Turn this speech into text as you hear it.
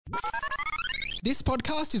This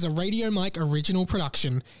podcast is a Radio Mike original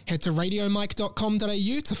production. Head to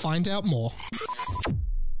radiomike.com.au to find out more.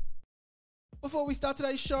 Before we start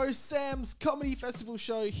today's show, Sam's Comedy Festival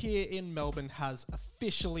show here in Melbourne has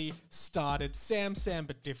officially started. Sam,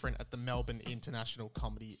 but different at the Melbourne International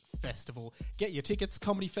Comedy Festival. Get your tickets,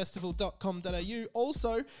 comedyfestival.com.au.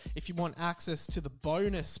 Also, if you want access to the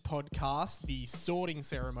bonus podcast, The Sorting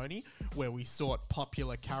Ceremony, where we sort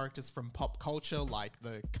popular characters from pop culture, like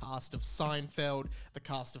the cast of Seinfeld, the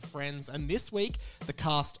cast of Friends, and this week, the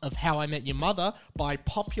cast of How I Met Your Mother, by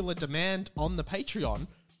popular demand on the Patreon.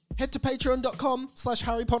 Head to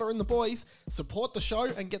patreon.com/Harry Potter and the Boys, support the show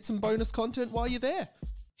and get some bonus content while you're there.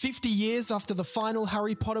 50 years after the final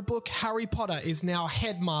Harry Potter book, Harry Potter is now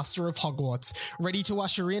headmaster of Hogwarts, ready to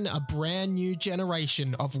usher in a brand new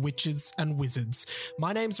generation of witches and wizards.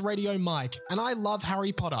 My name's Radio Mike, and I love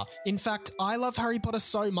Harry Potter. In fact, I love Harry Potter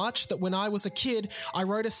so much that when I was a kid, I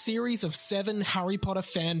wrote a series of 7 Harry Potter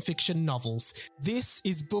fan fiction novels. This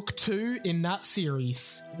is book 2 in that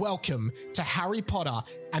series. Welcome to Harry Potter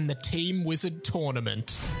and the Team Wizard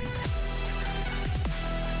Tournament.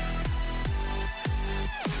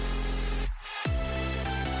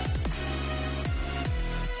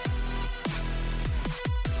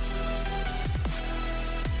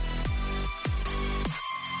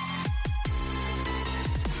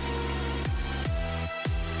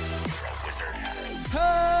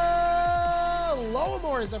 Hello,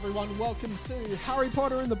 Amores, everyone. Welcome to Harry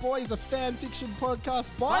Potter and the Boys, a fan fiction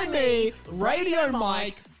podcast by me, Radio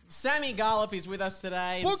Mike. Sammy Garlepp is with us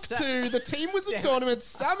today. Book 2, the Team Wizard Tournament.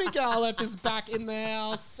 Sammy Garlepp is back in the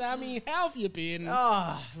house. Sammy, how have you been?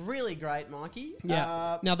 Oh, really great, Mikey.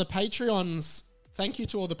 Yeah. Now, the Patreons, thank you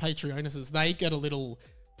to all the Patreonuses. They get a little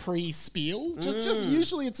pre-spiel. Just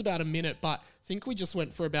usually it's about a minute, but I think we just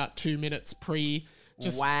went for about 2 minutes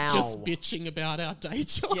just bitching about our day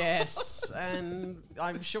job. Yes, and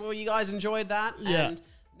I'm sure you guys enjoyed that. Yeah. And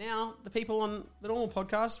now the people on the normal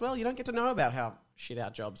podcast, well, you don't get to know about how shit our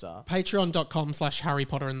jobs are. Patreon.com/Harry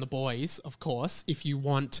Potter and the Boys, of course, if you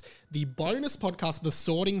want the bonus podcast, The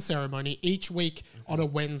Sorting Ceremony, each week on a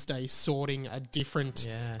Wednesday, sorting a different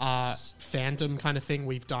fandom kind of thing.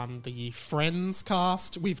 We've done the Friends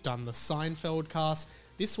cast, we've done the Seinfeld cast.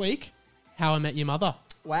 This week, How I Met Your Mother.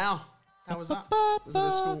 Wow. How was that? Was it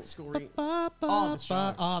a school reading? Oh, the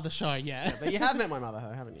show. The show, yeah. But you have met my mother,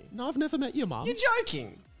 haven't you? No, I've never met your mum. You're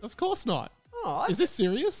joking. Of course not. Oh, is this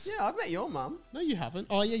serious? Yeah, I've met your mum. No, you haven't.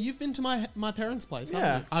 Oh, yeah, you've been to my parents' place, Yeah.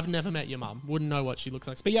 haven't you? I've never met your mum. Wouldn't know what she looks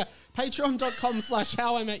like. But yeah,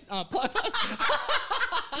 patreon.com/How I Met...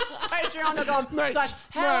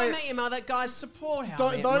 Patreon.com/How I Met Your Mother. Guys, support How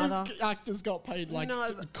I Met Your Mother. Those actors got paid like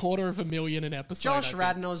 $250,000 an episode. Josh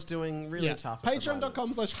Radnor's doing really tough.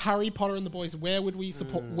 Patreon.com/Harry Potter and the Boys. Where would we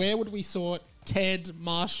support? Where would we sort Ted,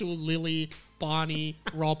 Marshall, Lily, Barney,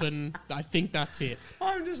 Robin? I think that's it.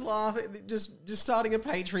 I'm just laughing. Just starting a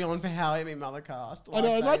Patreon for How I Met Your Mother cast. I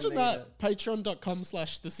know. Imagine that.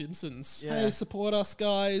 Patreon.com/The Simpsons. Yeah. Hey, support us,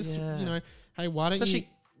 guys. Yeah. You know. Hey, why don't Especially you?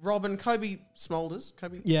 Robin, Kobe Smulders.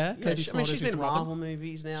 Kobe I mean, Smulders she's is been in Robin. Marvel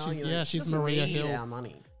movies now. She's doesn't Maria need Hill. Our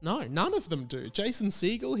money. No, none of them do. Jason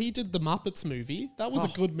Segel, he did the Muppets movie. That was a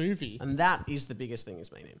good movie. And that is the biggest thing he's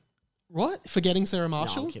been in. What? Forgetting Sarah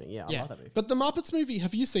Marshall? No, I'm kidding. Yeah, I love that movie. But the Muppets movie,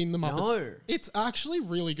 have you seen the Muppets? No. It's actually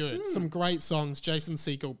really good. Some great songs. Jason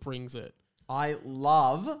Segel brings it. I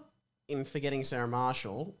love in Forgetting Sarah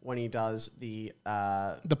Marshall when he does the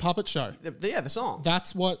Puppet Show. the song.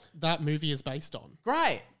 That's what that movie is based on.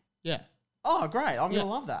 Great. Yeah. Oh, great. I'm going to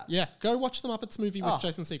love that. Yeah. Go watch the Muppets movie with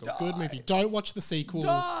Jason Segel. Good movie. Don't watch the sequel.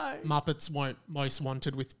 Muppets Most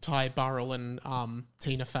Wanted with Ty Burrell and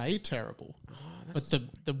Tina Fey. Terrible. But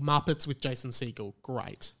the Muppets with Jason Segel,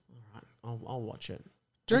 great. All right. I'll watch it.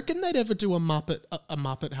 Do you reckon they'd ever do a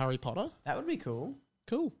Muppet Harry Potter? That would be cool.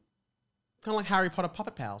 Cool. Kind of like Harry Potter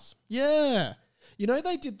Puppet Pals. Yeah. You know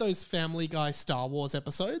they did those Family Guy Star Wars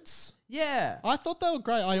episodes? Yeah. I thought they were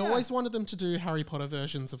great. I always wanted them to do Harry Potter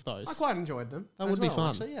versions of those. I quite enjoyed them. That would be fun.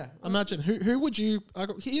 Actually, yeah. Imagine, who would you...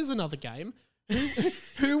 Here's another game.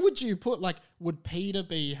 Who would you put, like, would Peter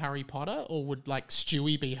be Harry Potter or would, like,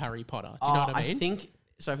 Stewie be Harry Potter? Do you know what I mean? I think...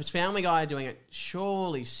 So if it's Family Guy doing it,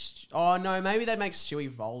 surely... Oh, no, maybe they'd make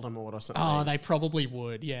Stewie Voldemort or something. Oh, they probably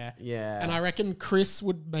would, yeah. Yeah. And I reckon Chris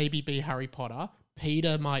would maybe be Harry Potter,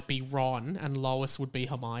 Peter might be Ron, and Lois would be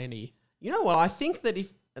Hermione. You know what? I think that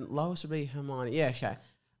if... And Lois would be Hermione. Yeah, okay.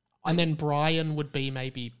 And then Brian would be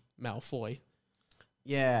maybe Malfoy.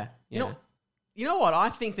 Yeah. You know what? I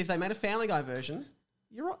think if they made a Family Guy version,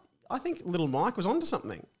 you're right. I think Little Mike was onto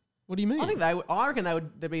something. What do you mean? I reckon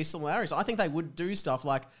there'd be similarities. I think they would do stuff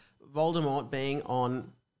like Voldemort being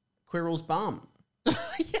on Quirrell's bum.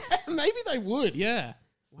 Yeah. maybe they would, yeah.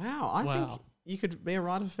 Wow, I think you could be a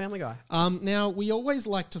writer for Family Guy. Now, we always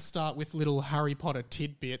like to start with little Harry Potter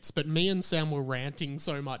tidbits, but me and Sam were ranting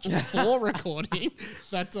so much before recording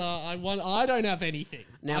that I don't have anything.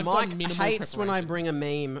 Now, I've Mike done minimal hates when I preparation. bring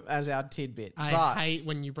a meme as our tidbit. I hate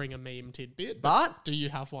when you bring a meme tidbit, But do you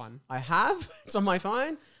have one? I have. It's on my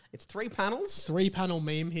phone. It's 3 panels. 3-panel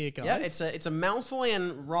meme here, guys. Yeah, it's a Malfoy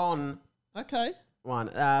and Ron Okay. one.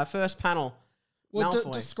 First panel. Well,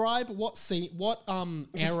 Malfoy. describe what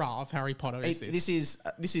era of Harry Potter is this?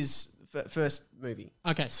 This is first movie.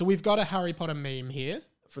 Okay, so we've got a Harry Potter meme here.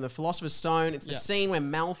 From the Philosopher's Stone. It's the scene where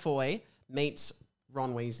Malfoy meets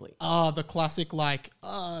Ron Weasley. Oh, the classic red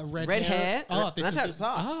hair. Oh, That's how it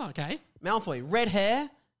starts. Oh, okay. Malfoy, red hair,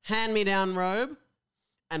 hand-me-down robe,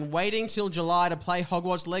 and waiting till July to play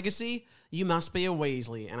Hogwarts Legacy. You must be a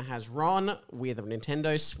Weasley. And it has Ron with a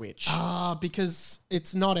Nintendo Switch. Ah, because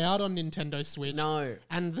it's not out on Nintendo Switch. No.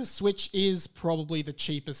 And the Switch is probably the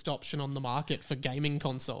cheapest option on the market for gaming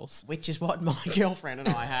consoles. Which is what my girlfriend and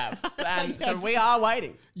I have. And so we are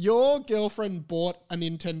waiting. Your girlfriend bought a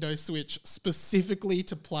Nintendo Switch specifically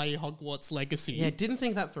to play Hogwarts Legacy. Yeah, didn't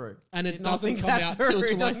think that through. And it Did not doesn't think come that out through. till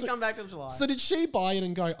July. It doesn't come back till July. So did she buy it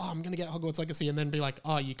and go, oh, I'm going to get Hogwarts Legacy, and then be like,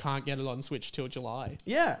 oh, you can't get it on Switch till July?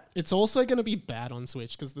 Yeah. It's also going to be bad on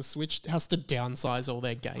Switch because the Switch has to downsize all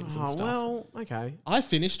their games and Oh, stuff. well, okay. I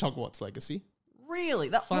finished Hogwarts Legacy. Really?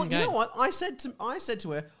 Fun You game. know what? I said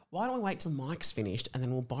to her, why don't we wait till Mike's finished and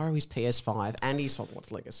then we'll borrow his PS5 and his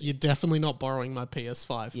Hogwarts Legacy? You're definitely not borrowing my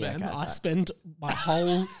PS5, Yeah, man. okay, I okay. spend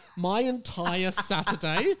my entire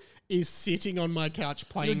Saturday is sitting on my couch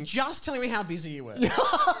You're playing. just telling me how busy you were.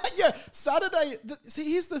 Yeah, Saturday.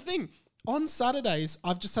 See, here's the thing. On Saturdays,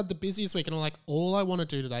 I've just had the busiest week, and I'm like, all I want to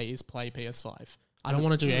do today is play PS5. I don't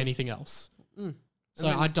want to do anything else. So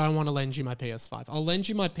I don't want to lend you my PS5. I'll lend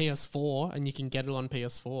you my PS4, and you can get it on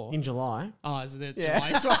PS4. In July. Oh, is it? Yeah.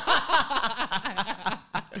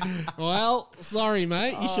 Well, sorry,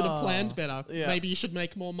 mate. You should have planned better. yeah. Maybe you should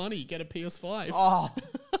make more money. Get a PS5. Oh,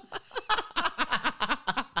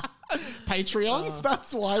 Patreons,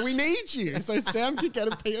 that's why we need you. So Sam can get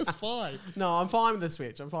a PS5. no, I'm fine with the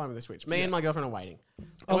Switch. Me and my girlfriend are waiting.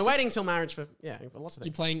 And we're waiting till marriage for lots of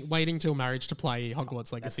things. Waiting till marriage to play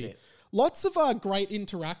Hogwarts Legacy. it. Lots of great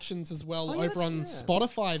interactions as well yeah, over on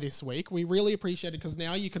Spotify this week. We really appreciate it because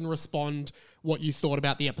now you can respond what you thought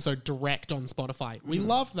about the episode direct on Spotify. We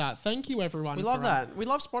love that. Thank you, everyone. We love that. We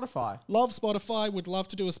love Spotify. Love Spotify. Would love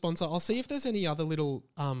to do a sponsor. I'll see if there's any other little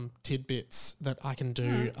tidbits that I can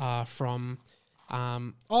do from.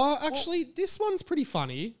 Actually, this one's pretty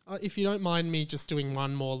funny. If you don't mind me just doing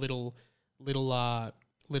one more little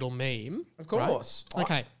meme. Of course. Right?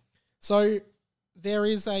 Okay, so there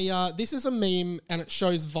is this is a meme, and it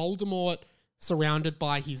shows Voldemort surrounded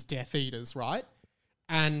by his Death Eaters, right?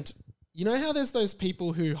 And you know how there's those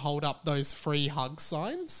people who hold up those free hug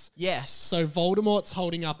signs? Yes. So Voldemort's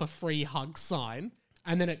holding up a free hug sign,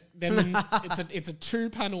 and then it's a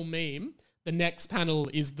 2-panel meme. The next panel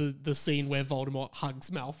is the scene where Voldemort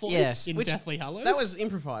hugs Malfoy in Deathly Hallows. That was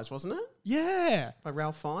improvised, wasn't it? Yeah. By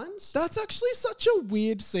Ralph Fiennes? That's actually such a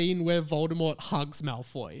weird scene where Voldemort hugs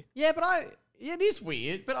Malfoy. Yeah, but it is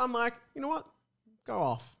weird, but I'm like, you know what? Go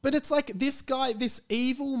off. But it's like this guy, this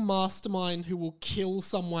evil mastermind who will kill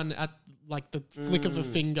someone at like the flick of a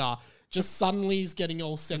finger, just suddenly is getting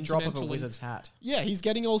all sentimental. Drop of a wizard's hat. Yeah, he's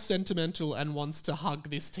getting all sentimental and wants to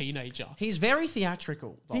hug this teenager. He's very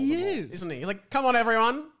theatrical, Voldemort, He is. Isn't he? He's like, come on,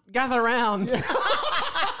 everyone, gather around.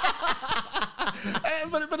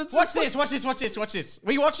 But it's Watch just this.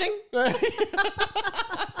 Were you watching?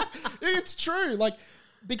 It's true. Like,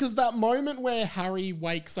 because that moment where Harry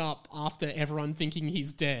wakes up after everyone thinking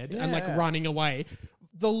he's dead and like running away,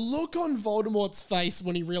 the look on Voldemort's face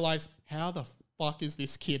when he realized, how the fuck is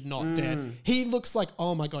this kid not dead? He looks like,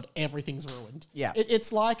 oh my God, everything's ruined. Yeah.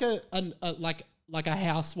 It's like like a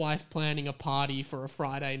housewife planning a party for a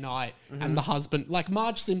Friday night and the husband, like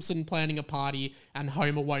Marge Simpson planning a party and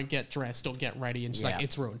Homer won't get dressed or get ready and she's like,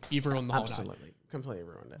 it's ruined. You've ruined the whole night. Absolutely. Completely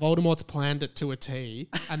ruined it. Voldemort's planned it to a T,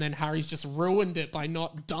 and then Harry's just ruined it by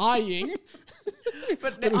not dying.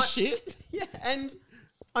 But Little shit. Yeah, and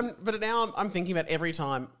but now I'm thinking about every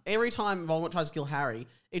time Voldemort tries to kill Harry,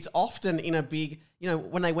 it's often in a big,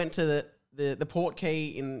 when they went to the port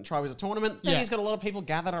key in Triwizard Tournament, then he's got a lot of people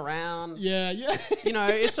gathered around. Yeah.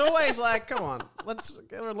 It's always like, come on, let's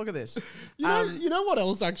have a look at this. You know what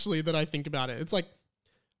else actually that I think about it? It's like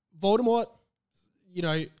Voldemort,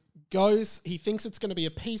 he thinks it's going to be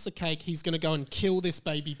a piece of cake. He's going to go and kill this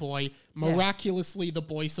baby boy. Miraculously, the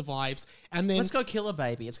boy survives. And then let's go kill a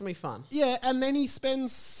baby. It's going to be fun. Yeah, and then he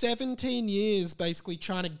spends 17 years basically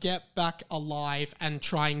trying to get back alive and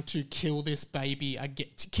trying to kill this baby again,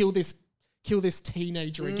 to kill this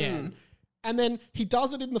teenager again. And then he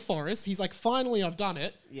does it in the forest. He's like, finally, I've done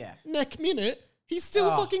it. Yeah. Next minute, he's still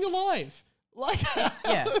fucking alive. Like,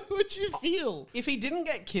 how would you feel? If he didn't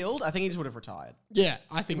get killed, I think he just would have retired. Yeah,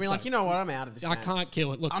 I think We're so. like, you know what? I'm out of this. I can't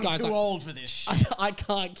kill it. Look, I'm guys, too old for this shit. I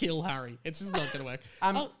can't kill Harry. It's just not going to work.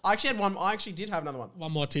 I actually had one. I actually did have another one.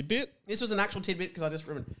 One more tidbit. This was an actual tidbit because I just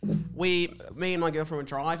remembered. Me and my girlfriend were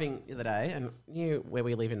driving the other day, and near where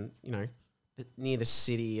we live in, near the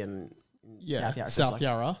city and South Yarra. South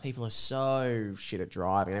Yarra. People are so shit at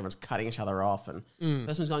driving. Everyone's cutting each other off, and the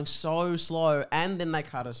person's going so slow, and then they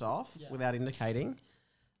cut us off without indicating.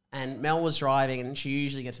 And Mel was driving, and she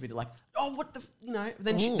usually gets a bit like, "Oh, what the,"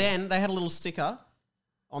 Then they had a little sticker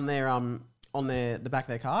on their the back of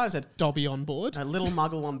their car. It said Dobby on board. a little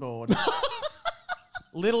muggle on board.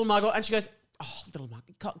 Little muggle, and she goes, "Oh, little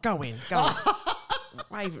muggle, go in.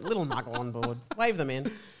 Wave little muggle on board. Wave them in."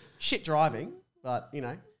 Shit driving, but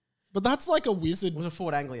But that's like a wizard. it was a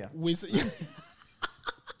Ford Anglia. Wizard.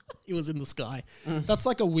 It was in the sky. That's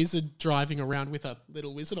like a wizard driving around with a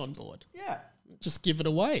little wizard on board. Yeah. Just give it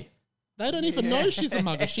away. They don't even know she's a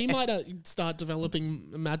muggle. She might start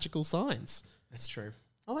developing magical signs. That's true.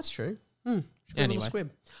 Oh, that's true. Anyway.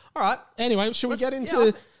 Squib. All right. Anyway, shall we get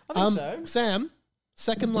into I think so. Sam?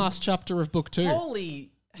 Second last chapter of book 2.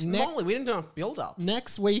 Holy moly, we didn't do enough build up.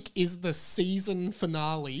 Next week is the season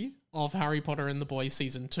finale of Harry Potter and the Boys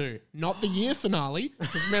season 2. Not the year finale,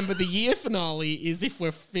 because remember the year finale is if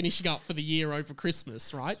we're finishing up for the year over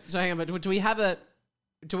Christmas, right? So hang on, but do we have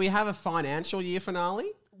a financial year finale?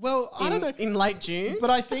 Well, I don't know. In late June? But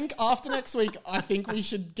I think after next week, I think we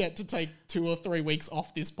should get to take 2 or 3 weeks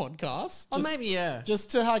off this podcast. Oh, maybe, yeah. Just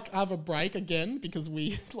to have a break again, because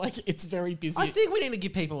it's very busy. I think we need to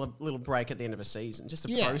give people a little break at the end of a season, just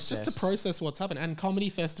to process. Just to process what's happened. And comedy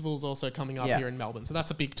festival's also coming up here in Melbourne, so that's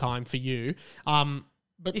a big time for you.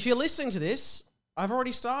 But if you're listening to this, I've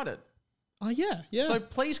already started. Oh, yeah. So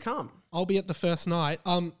please come. I'll be at the first night.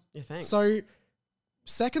 Yeah, thanks. So,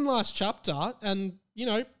 second last chapter, and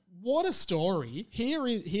what a story. Here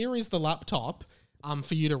is the laptop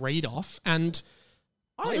for you to read off. And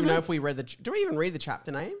I don't even know if we read do we even read the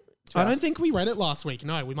chapter name? I don't think we read it last week.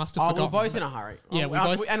 No, we must have forgotten. We're both in a hurry. Yeah,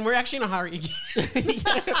 and we're actually in a hurry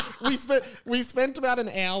again. We spent about an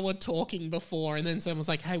hour talking before, and then someone was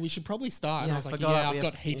like, "Hey, we should probably start." And I was like, "Yeah, I've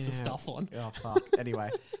got heaps of stuff on." Oh fuck.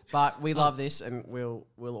 Anyway, but we love this, and we'll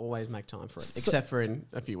always make time for it, except for in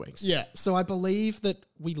a few weeks. Yeah. So I believe that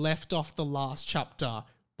we left off the last chapter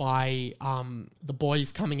by the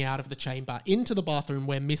boys coming out of the chamber into the bathroom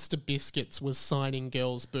where Mr. Biscuits was signing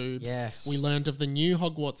girls' boobs. Yes. We learned of the new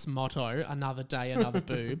Hogwarts motto, another day, another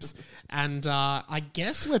boobs. And I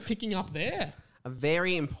guess we're picking up there. A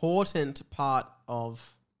very important part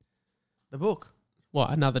of the book. What,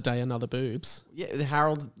 another day, another boobs? Yeah, the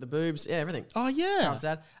Harold, the boobs, yeah, everything. Oh, yeah. Harold's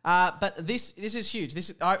dad. But this is huge.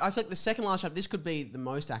 I feel like the second last chapter, this could be the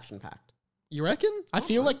most action-packed. You reckon? I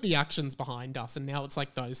feel like the action's behind us, and now it's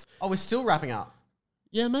like those. Oh, we're still wrapping up.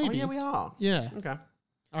 Yeah, maybe. Oh, yeah, we are. Yeah. Okay.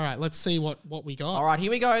 All right, let's see what we got. All right,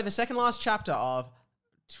 here we go. The second last chapter of,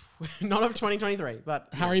 not of 2023, but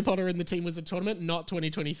Harry Potter and the Teen Wizard Tournament, not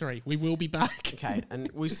 2023. We will be back. Okay,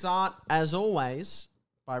 and we start, as always,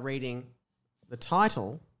 by reading the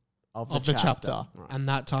title of the chapter. Right. And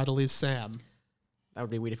that title is Sam. That would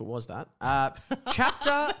be weird if it was that.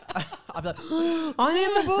 Chapter... I'd be like, I'm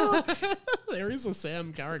in the book. There is a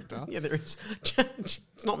Sam character. Yeah, there is.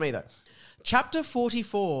 It's not me, though. Chapter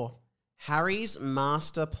 44, Harry's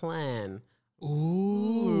Master Plan.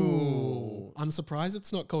 Ooh. I'm surprised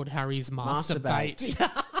it's not called Harry's Master Bait.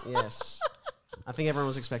 Yes. I think everyone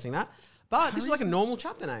was expecting that. But this is like a normal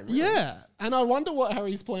chapter name. Really. Yeah. And I wonder what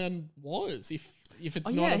Harry's plan was if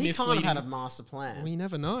it's not a misleading... he kind of had a master plan. Well, you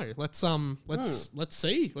never know. Let's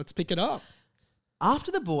see. Let's pick it up.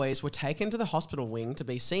 After the boys were taken to the hospital wing to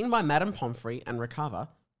be seen by Madame Pomfrey and recover,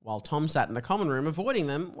 while Tom sat in the common room avoiding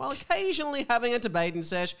them, while occasionally having a debating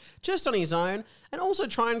sesh just on his own, and also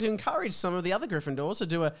trying to encourage some of the other Gryffindors to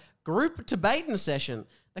do a group debating session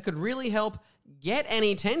that could really help get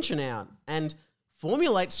any tension out and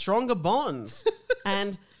formulate stronger bonds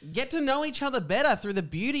and get to know each other better through the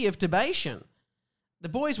beauty of debation. The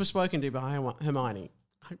boys were spoken to by Hermione.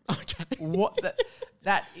 Okay.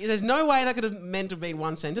 There's no way that could have meant to have been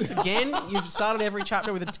one sentence. Again, you've started every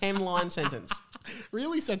chapter with a 10-line sentence.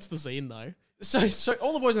 Really sets the scene, though. So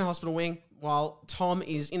all the boys in the hospital wing, while Tom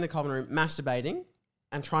is in the common room masturbating,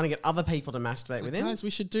 and trying to get other people to masturbate with him. Guys, we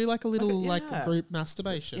should do like a little Okay, yeah. group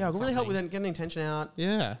masturbation. Yeah, or it'll really help something. with getting tension out.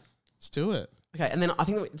 Yeah, let's do it. Okay, and then I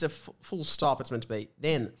think it's a full stop. It's meant to be.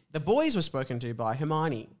 Then the boys were spoken to by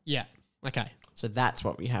Hermione. Yeah. Okay. So that's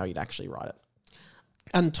how you'd actually write it.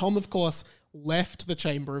 And Tom, of course, left the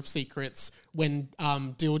Chamber of Secrets when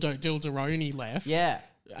Dilderoni left. Yeah.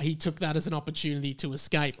 He took that as an opportunity to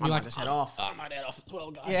escape. I might just head off. I might head off as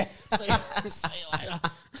well, guys. Yeah. See you later.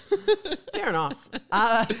 Fair enough.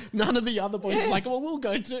 None of the other boys were like, well, we'll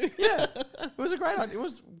go too. Yeah. It was a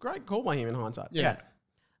great call by him in hindsight. Yeah. Okay.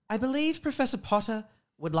 I believe Professor Potter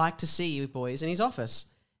would like to see you boys in his office.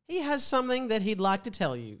 He has something that he'd like to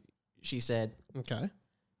tell you, she said. Okay.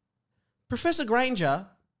 Professor Granger,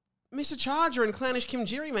 Mr. Charger and Clownish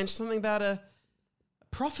Kimjiri mentioned something about a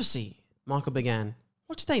prophecy, Michael began.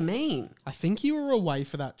 What do they mean? I think you were away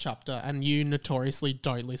for that chapter, and you notoriously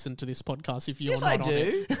don't listen to this podcast if you're Yes, not I on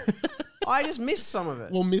do. it. I just missed some of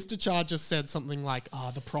it. Well, Mr. Charger said something like,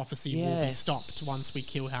 the prophecy will be Yes. stopped once we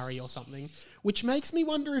kill Harry or something, which makes me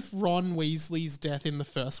wonder if Ron Weasley's death in the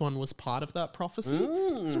first one was part of that prophecy.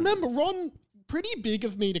 So remember, Ron, pretty big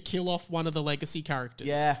of me to kill off one of the legacy characters.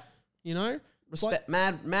 Yeah. You know? Respect,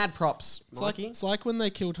 mad props, Mikey. It's like when they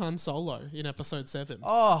killed Han Solo in episode 7.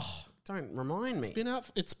 Oh, don't remind me.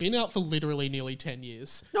 It's been out for literally nearly 10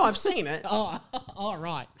 years. No, I've seen it. Oh,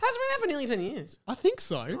 right. Has been out for nearly 10 years. I think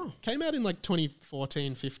so. Came out in like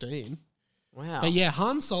 2014, 15. Wow. But yeah,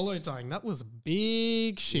 Han Solo dying, that was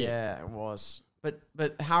big shit. Yeah, it was.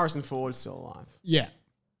 But Harrison Ford's still alive. Yeah.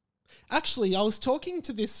 Actually, I was talking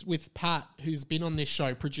to this with Pat, who's been on this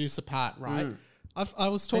show, producer Pat, right? I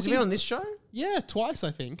was talking... Has he been on this show? Yeah, twice,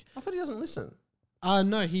 I think. I thought he doesn't listen.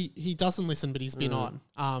 No, he doesn't listen, but he's been on.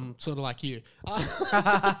 Sort of like you.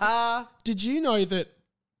 Did you know that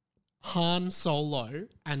Han Solo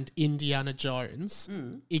and Indiana Jones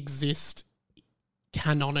exist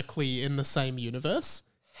canonically in the same universe?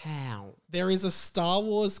 How? There is a Star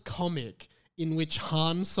Wars comic in which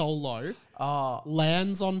Han Solo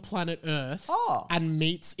lands on planet Earth and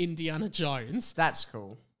meets Indiana Jones, That's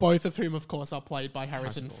cool. both of whom, of course, are played by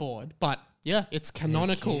Harrison Ford. But yeah, it's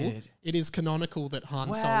canonical. kid. It is canonical that Han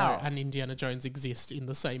Wow. Solo and Indiana Jones exist in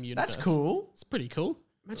the same universe. That's cool. It's pretty cool.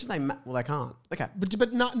 Imagine they can't. Okay.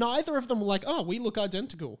 But neither of them were like, we look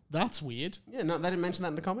identical. That's weird. Yeah, no, they didn't mention that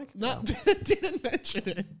in the comic? No, didn't mention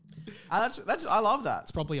it. That's I love that.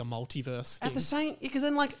 It's probably a multiverse thing. At the same, because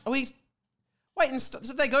then like,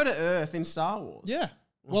 so they go to Earth in Star Wars? Yeah.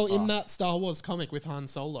 Well, in that Star Wars comic with Han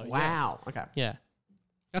Solo. Wow. Yes. Okay. Yeah.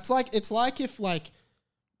 It's like if like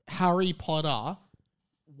Harry Potter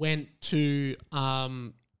went to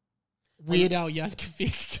Weird Al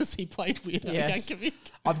Yankovic because he played Weird Al Yankovic.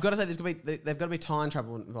 I've got to say, they've got to be time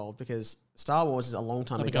travel involved because Star Wars is a long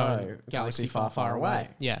time ago. Galaxy far, far away.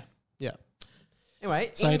 Yeah. Yeah.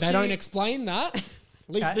 Anyway, So they don't explain that.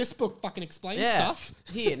 At least Okay. this book fucking explains yeah. stuff.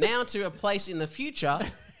 Here now to a place in the future,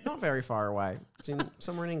 not very far away. It's in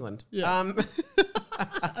somewhere in England. Yeah.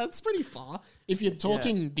 That's pretty far. If you're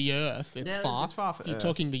talking the Earth, it's far. it's far for if you're Earth.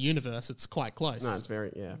 talking the universe, it's quite close. No, it's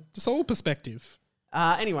very Just all perspective.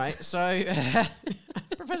 Anyway, so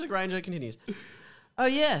Professor Granger continues. Oh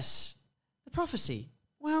yes, the prophecy.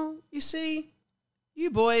 Well, you see, you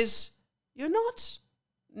boys, you're not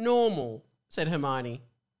normal, said Hermione.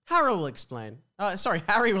 Harry will explain.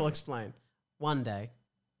 Harry will explain. One day.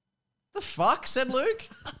 The fuck, said Luke.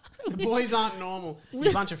 The boys aren't normal.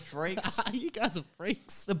 You bunch of freaks. You guys are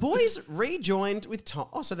freaks. The boys rejoined with Tom.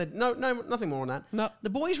 Oh, so no, nothing more on that. No. The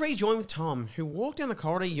boys rejoined with Tom, who walked down the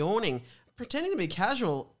corridor yawning, pretending to be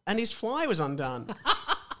casual, and his fly was undone.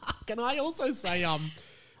 Can I also say,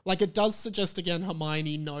 like it does suggest again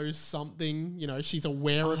Hermione knows something, she's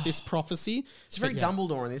aware of this prophecy. She's very But yeah,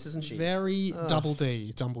 Dumbledore in this, isn't she? Very double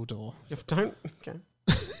D, Dumbledore. Don't. Okay.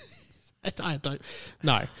 I don't.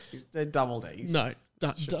 No. They're double D's. No.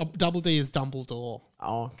 Double D is Dumbledore.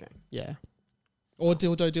 Oh, okay. Yeah. Or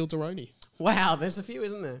Dildo Dilderoni. Wow, there's a few,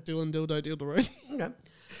 isn't there? Dylan Dildo Dilderoni.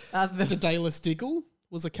 Okay. Daedalus Diggle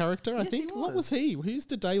was a character, I Yes, he think. What was. was he? Who's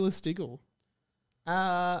Daedalus Diggle?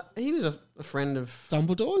 He was a friend of...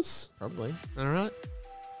 Dumbledore's? Probably. All right.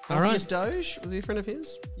 Alpheus Doge? Was he a friend of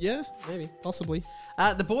his? Yeah, Maybe. possibly.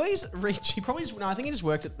 The boys reach... He probably... No, I think he just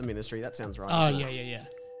worked at the ministry. That sounds right. Oh, yeah.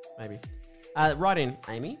 Maybe. Right in,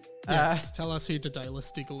 Amy. Yes, tell us who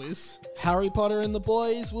Daedalus Diggle is. Harry Potter and the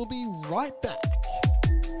boys will be right back.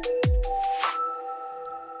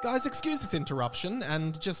 Guys, excuse this interruption,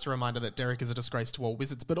 and just a reminder that Derek is a disgrace to all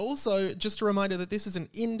wizards, but also just a reminder that this is an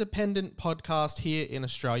independent podcast here in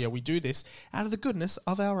Australia. We do this out of the goodness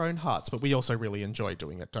of our own hearts, but we also really enjoy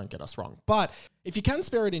doing it, don't get us wrong. But if you can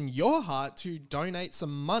spare it in your heart to donate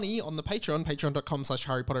some money on the Patreon,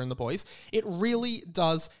 patreon.com/Harry Potter and the Boys, it really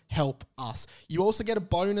does help us. You also get a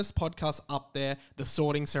bonus podcast up there, the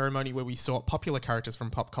sorting ceremony, where we sort popular characters from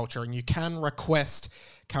pop culture, and you can request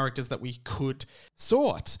characters that we could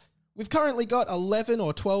sort. We've currently got 11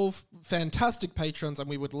 or 12 fantastic patrons, and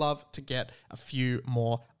we would love to get a few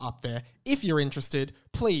more up there. If you're interested,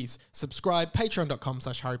 please subscribe,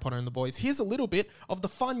 patreon.com/Harry Potter and the Boys. Here's a little bit of the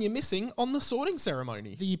fun you're missing on the sorting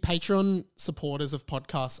ceremony. The Patreon supporters of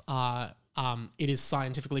podcasts are, it is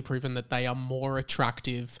scientifically proven that they are more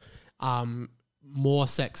attractive, more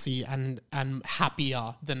sexy and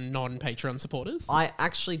happier than non-Patreon supporters. I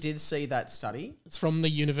actually did see that study. It's from the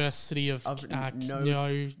University of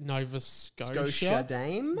Nova Scotia.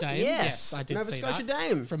 Dame? Yes, I did Nova see Scotia that.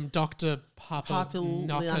 Dame. From Dr.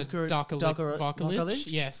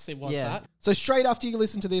 Papadokovic. Yes, it was that. So straight after you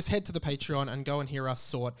listen to this, head to the Patreon and go and hear us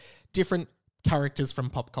sort different characters from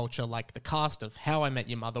pop culture, like the cast of How I Met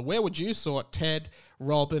Your Mother. Where would you sort Ted,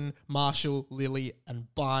 Robin, Marshall, Lily, and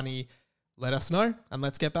Barney? Let us know, and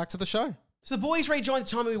let's get back to the show. So the boys rejoined the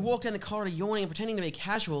time when we walked down the corridor yawning and pretending to be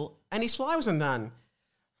casual, and his fly was undone.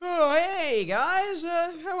 Oh, hey, guys.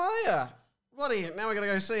 How are you? Bloody, now we're going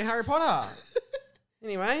to go see Harry Potter.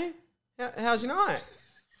 Anyway, how's your night?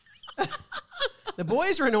 The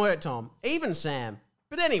boys were annoyed at Tom, even Sam.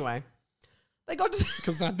 But anyway, they got to...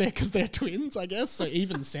 Because they're twins, I guess, so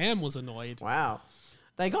even Sam was annoyed. Wow.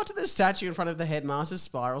 They got to the statue in front of the headmaster's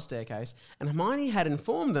spiral staircase, and Hermione had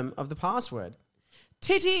informed them of the password.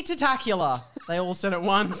 Titty Titacula, they all said at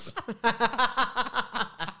once.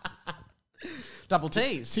 Double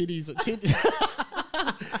T's. Titties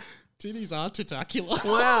are titacula.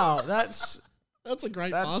 Wow, that's a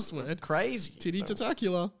great password. Crazy. Titty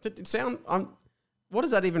Titacula. It sound. What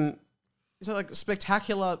does that even? Is that like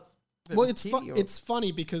spectacular? Well, it's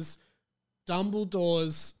funny because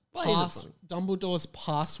Dumbledore's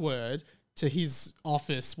password to his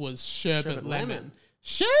office was Sherbet Lemon.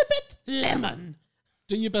 Sherbet Lemon.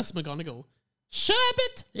 Do your best, McGonagall.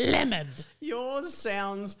 Sherbet Lemon. Yours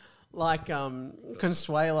sounds like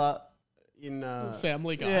Consuela in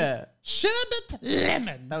Family Guy. Yeah. Sherbet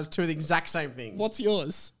Lemon. That was two of the exact same things. What's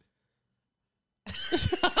yours? I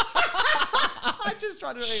just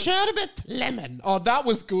tried to... Sherbet Lemon. Oh, that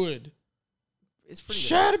was good. It's pretty good.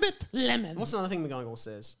 Sherbet Lemon. What's another thing McGonagall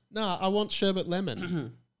says? No, I want Sherbet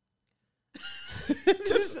Lemon.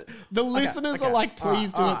 The listeners are like,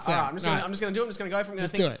 please do it, Sam. I'm just going to do it. I'm just going to go from...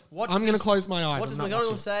 Just do it. I'm going to close my eyes. What does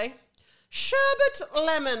McGonagall say? Sherbet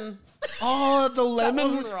Lemon. Oh, the lemon. That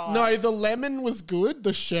wasn't right. No, the lemon was good.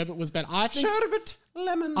 The sherbet was bad. Sherbet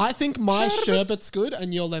Lemon. I think my sherbet's good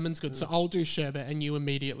and your lemon's good. So I'll do sherbet and you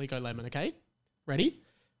immediately go lemon, okay? Ready?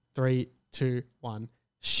 3, 2, 1.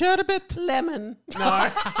 Sherbet Lemon.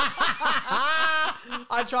 No.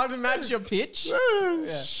 I tried to match your pitch.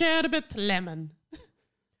 Sherbet Lemon.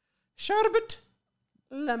 Sherbet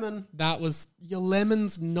Lemon. That was... Your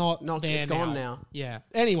lemon's not there. It's gone now. Yeah.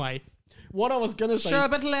 Anyway, what I was going to say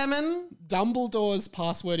Sherbet Lemon. Dumbledore's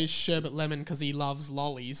password is Sherbet Lemon because he loves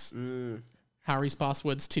lollies. Harry's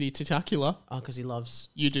password's Titty Titacula. Oh, because he loves...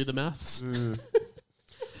 You do the maths.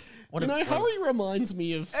 What Harry reminds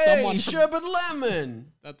me of Hey, someone... Sherbet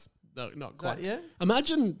Lemon. That's not quite. Yeah?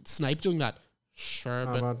 Imagine Snape doing that.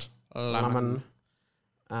 Sherbet Lemon.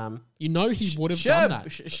 You know he would have done that.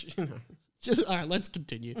 Just all right, let's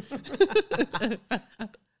continue.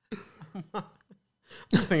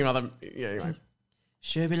 Just thinking about them. Yeah, anyway.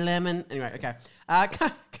 Sherbet Lemon. Anyway, okay.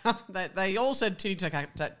 They all said Titty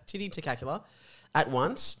Titacula at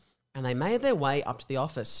once, and they made their way up to the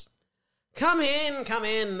office. Come in,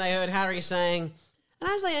 they heard Harry saying. And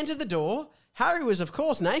as they entered the door, Harry was, of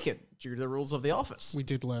course, naked, due to the rules of the office. We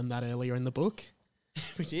did learn that earlier in the book.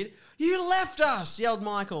 We did. You left us, yelled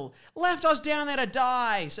Michael. Left us down there to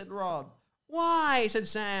die, said Rob. Why, said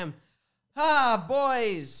Sam. Ah,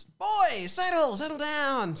 boys, settle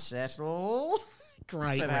down, settle.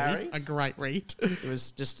 Great said read. Harry. A great read. It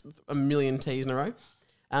was just a million T's in a row.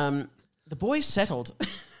 The boys settled.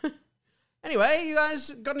 Anyway, you guys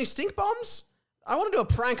got any stink bombs? I want to do a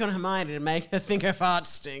prank on Hermione to make her think her farts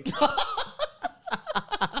stink.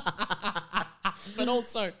 But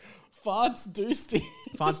also, farts do stink.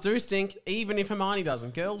 Farts do stink, even if Hermione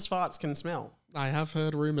doesn't. Girls' farts can smell. I have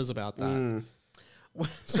heard rumours about that.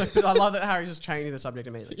 So I love that Harry's just changing the subject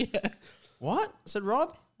immediately. Yeah. What? Said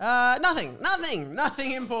Rob.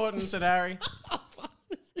 Nothing important, said Harry.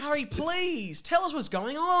 Harry, please, tell us what's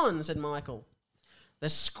going on, said Michael. The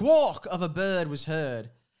squawk of a bird was heard,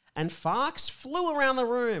 and Farks flew around the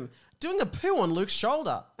room, doing a poo on Luke's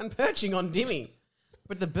shoulder and perching on Dimmy.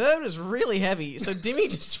 But the bird was really heavy, so Dimmy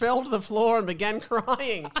just fell to the floor and began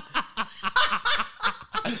crying.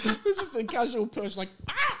 It's just a casual perch, like,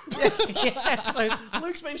 yeah, so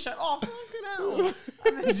Luke's been shut off. Fucking hell.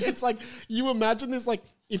 And then it's like, you imagine this, like,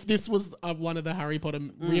 if this was one of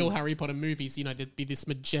the real Harry Potter movies, you know, there'd be this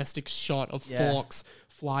majestic shot of Fawkes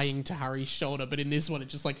flying to Harry's shoulder, but in this one, it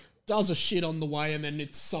just, like, does a shit on the way, and then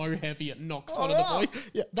it's so heavy it knocks one of the boys.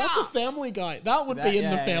 Yeah, that's a Family Guy. That would be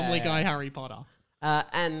in the Family Guy Harry Potter.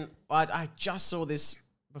 And I just saw this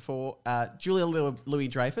before. Julia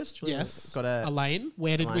Louis-Dreyfus. Yes. Got a Elaine.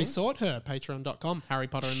 Where did we sort her? Patreon.com. Harry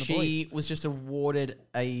Potter and the Boys. She was just awarded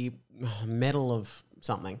a medal of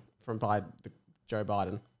something by Joe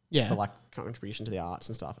Biden. Yeah. For like contribution to the arts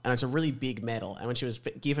and stuff. And it's a really big medal. And when she was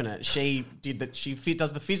given it, she did that. She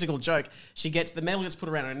does the physical joke. The medal gets put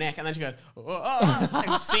around her neck and then she goes, oh,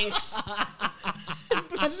 and sinks.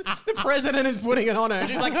 The president is putting it on her. And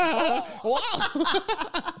she's like, oh.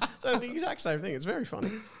 So the exact same thing. It's very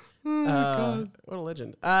funny. Oh, God. What a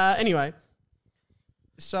legend. Anyway.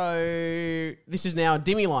 So this is now a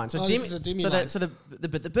Dimmy line. So this is a Dimmy line. So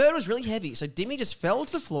the bird was really heavy. So Dimmy just fell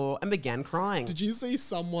to the floor and began crying. Did you see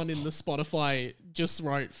someone in the Spotify just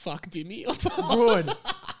wrote "fuck Dimmy"? Good.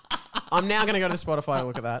 I'm now going to go to Spotify and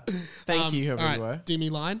look at that. Thank you, whoever you were.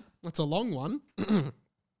 Dimmy line. That's a long one.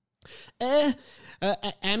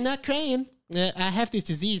 I'm not crying. I have this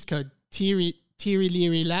disease called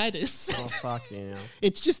tyreoiditis. Oh fuck yeah!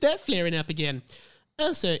 It's just that flaring up again.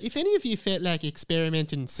 Also, if any of you felt like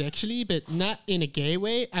experimenting sexually, but not in a gay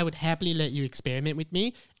way, I would happily let you experiment with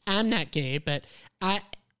me. I'm not gay, but I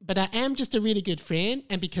am just a really good friend,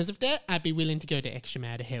 and because of that, I'd be willing to go the extra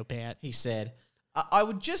mile to help out. He said. I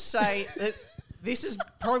would just say that this is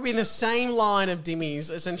probably in the same line of Dimmy's,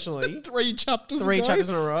 essentially. Three chapters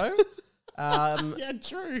in a row. Yeah,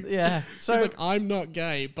 true. Yeah. So he's like, I'm not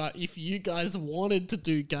gay, but if you guys wanted to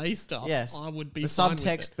do gay stuff, I would be the fine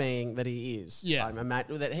subtext with it. being that he is. Yeah.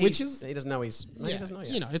 That he doesn't know he's... he doesn't know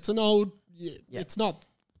yet. You know, it's an old... It's not...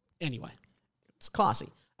 Anyway. It's classy.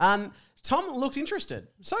 Tom looked interested.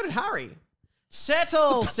 So did Harry.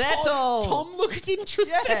 Settle. Tom looked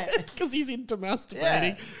interested because he's into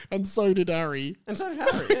masturbating, and so did Harry. And so did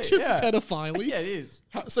Harry. Which is pedophilia. Yeah, it is.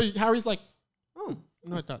 So Harry's like,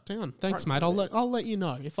 note that down. Thanks, mate. I'll let you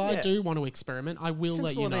know. If I do want to experiment, I will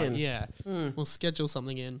let you know. Yeah. We'll schedule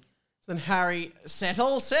something in. So then Harry,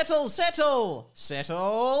 settle.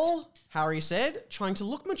 Harry said, trying to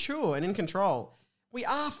look mature and in control. We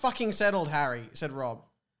are fucking settled, Harry, said Rob.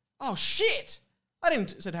 Oh, shit.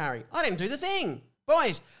 said Harry. I didn't do the thing.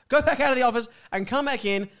 Boys, go back out of the office and come back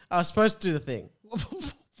in. I was supposed to do the thing.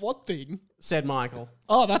 What thing? Said Michael.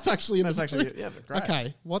 Oh, that's actually... Great.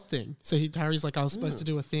 Okay, what thing? So Harry's like, I was supposed to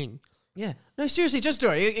do a thing. Yeah. No, seriously, just do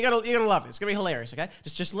it. You're gonna love this. It's gonna be hilarious, okay?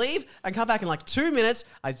 Just leave and come back in like 2 minutes.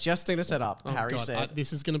 I just need to set up, Harry said.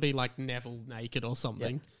 This is gonna be like Neville naked or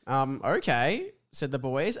something. Okay, said the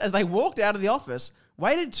boys. As they walked out of the office,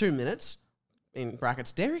 waited 2 minutes, in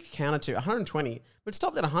brackets, Derek counted to 120, but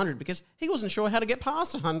stopped at 100 because he wasn't sure how to get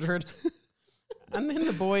past 100. And then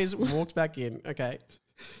the boys walked back in. Okay.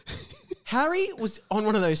 Harry was on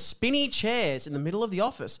one of those spinny chairs in the middle of the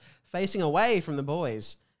office, facing away from the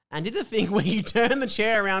boys, and did the thing where you turn the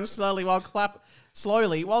chair around slowly while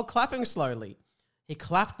clapping slowly. He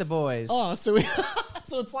clapped the boys. Oh, so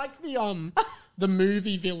it's like the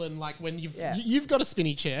movie villain, like when you've got a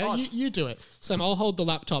spinny chair, you do it. Sam, I'll hold the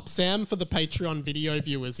laptop. Sam, for the Patreon video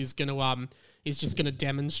viewers, is just gonna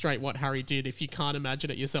demonstrate what Harry did if you can't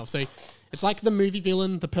imagine it yourself. So it's like the movie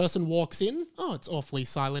villain, the person walks in, oh, it's awfully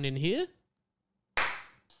silent in here.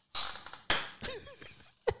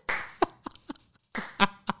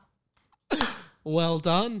 Well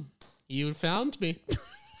done. You found me.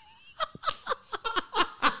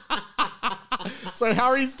 So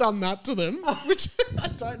Harry's done that to them, which I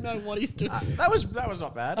don't know what he's doing. That was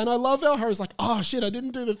not bad. And I love how Harry's like, oh shit, I didn't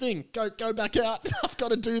do the thing. Go back out. I've got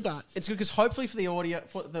to do that. It's good because hopefully for the audio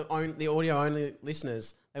only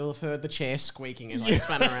listeners, they will have heard the chair squeaking as I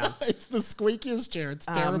span around. It's the squeakiest chair. It's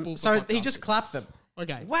terrible. So he just clapped them.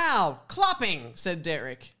 Okay. Wow, clapping, said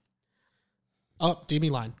Derek. Oh, Dimmy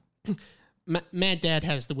line. My dad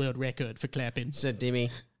has the world record for clapping, said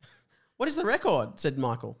Dimmy. What is the record? Said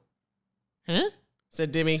Michael. Huh?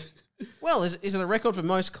 Said Dimmy. Well, is it a record for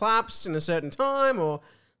most claps in a certain time, or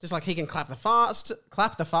just like he can clap the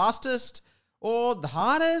fastest, or the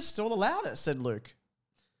hardest, or the loudest? Said Luke.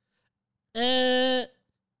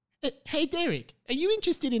 Hey Derek, are you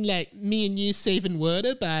interested in like me and you saving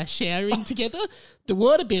water by showering together? The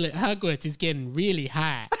water bill at Hogwarts is getting really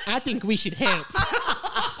high. I think we should help.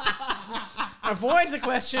 Avoid the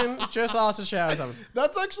question. Just ask to shower something.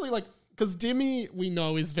 That's actually like, because Dimmy we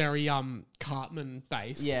know is very Cartman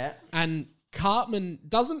based. Yeah. And Cartman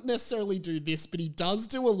doesn't necessarily do this, but he does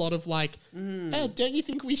do a lot of like, hey, don't you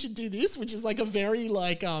think we should do this? Which is like a very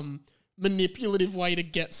like manipulative way to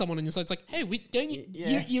get someone on your side. It's like, hey,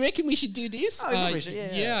 you reckon we should do this? Oh, we should,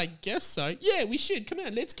 yeah. I guess so. Yeah, we should. Come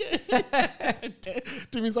on, let's go.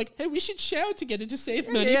 Dimmy's like, hey, we should shower together to save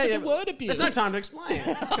money for the water bill. There's no time to explain.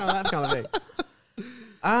 That's kind of thing.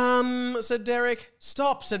 Said Derek.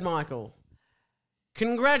 Stop, said Michael.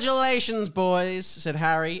 Congratulations, boys, said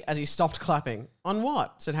Harry as he stopped clapping. On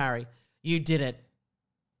what? Said Harry. You did it,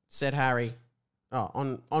 said Harry.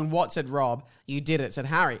 Oh, on what? Said Rob. You did it, said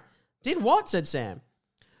Harry. Did what? Said Sam.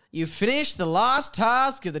 You finished the last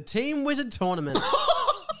task of the Team Wizard tournament.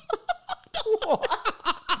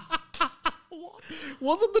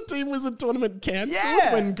 Wasn't the Team Wizard tournament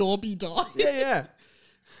cancelled when Gorby died? Yeah.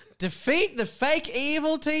 Defeat the fake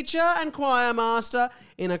evil teacher and choir master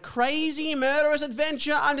in a crazy murderous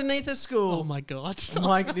adventure underneath the school. Oh my God.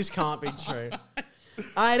 Like, this can't be true.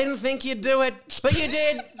 I didn't think you'd do it, but you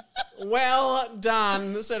did. Well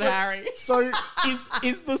done, said Harry. So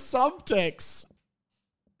is the subtext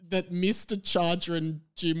that Mr. Charger and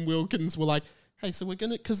Jim Wilkins were like, hey, so we're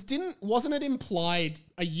gonna, because wasn't it implied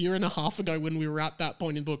a year and a half ago when we were at that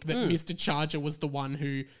point in the book that Mr. Charger was the one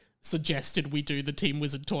who suggested we do the Team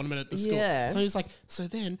Wizard tournament at the school? Yeah. So he's like, so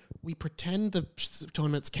then we pretend the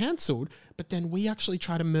tournament's cancelled, but then we actually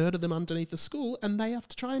try to murder them underneath the school and they have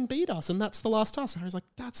to try and beat us, and that's the last task. And I was like,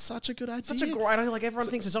 that's such a good idea. Such a great idea. Like, everyone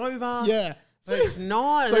thinks it's over. Yeah. But it's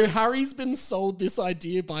not. So Harry's been sold this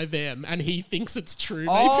idea by them, and he thinks it's true.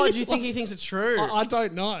 Oh, maybe. do you think he thinks it's true? I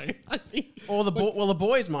don't know. I think. Or the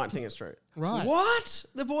boys might think it's true. Right. What?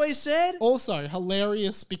 The boys said? Also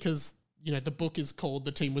hilarious because, you know, the book is called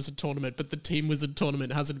The Team Wizard Tournament, but the Team Wizard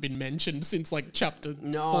Tournament hasn't been mentioned since like chapter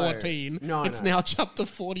 14. No, it's now chapter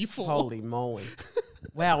 44. Holy moly.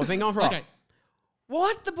 Wow, we've been gone for a while. Okay.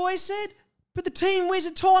 What? The boys said? But the Team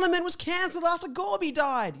Wizard Tournament was cancelled after Gorby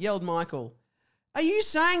died, yelled Michael. Are you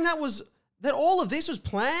saying that all of this was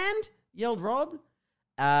planned? Yelled Rob.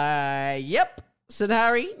 Yep, said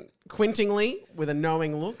Harry, quintingly, with a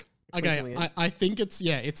knowing look. Okay, I think it's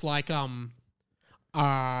like yep.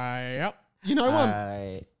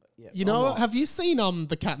 You know have you seen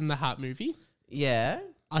the Cat in the Hat movie? Yeah.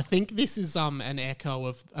 I think this is an echo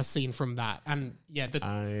of a scene from that. And yeah,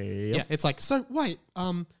 it's like, so wait,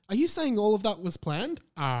 are you saying all of that was planned?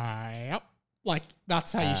 Yep. Like,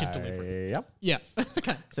 that's how you should deliver it. Yep. Yeah.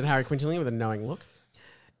 Okay. Said Harry quintingly with a knowing look.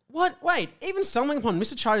 What? Wait, even stumbling upon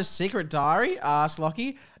Mr. Charger's secret diary? Asked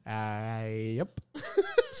Lockie. Yep.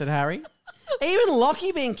 Said Harry. Even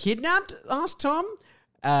Lockie being kidnapped? Asked Tom.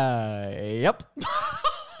 Yep.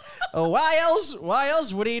 Why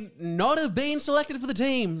else would he not have been selected for the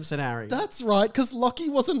team? Said Harry. That's right, because Lockie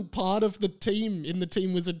wasn't part of the team in the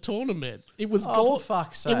Team Wizard tournament. It was for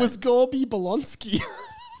fuck's sake. It was Gorby Bolonsky.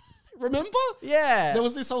 Remember? Yeah. There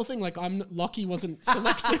was this whole thing like Lockie wasn't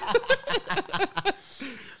selected.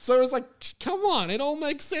 So it was like, come on, it all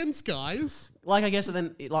makes sense, guys. Like, I guess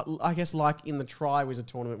in the Tri-Wizard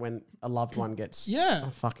tournament when a loved one gets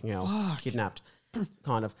fucking hell, kidnapped.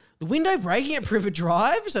 Kind of. The window breaking at Privet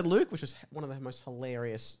Drive, said Luke, which was one of the most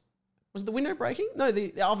hilarious. Was it the window breaking? No,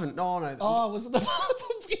 the oven. No. Was it the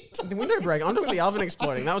window? The window breaking. I'm talking about the oven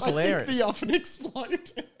exploding. That was hilarious. The oven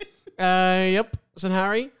exploded. Yep, said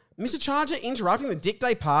Harry. Mr. Charger interrupting the Dick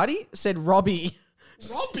Day party, said Robbie.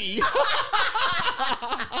 Robbie?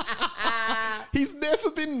 He's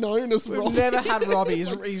never been known as Robbie. We've never had Robbie.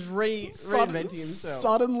 He's reinventing himself.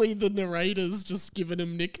 Suddenly the narrator's just given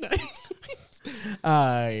him nicknames.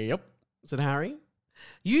 Yep, said Harry.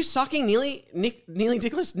 You sucking nearly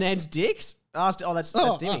dickless Ned's dicks? Asked. That's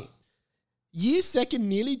Dimmy. You sucking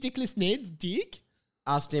nearly dickless Ned's dick?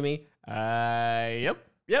 Asked Dimmy.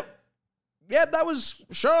 Yep, that was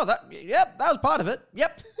that was part of it.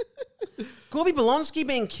 Yep. Gorby Bolonsky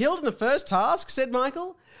being killed in the first task, said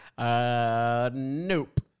Michael. Nope,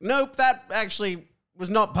 that actually was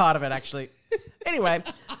not part of it, actually. Anyway,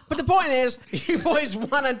 but the point is, you boys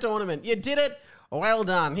won a tournament. You did it. Well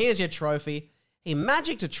done. Here's your trophy. He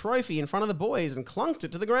magicked a trophy in front of the boys and clunked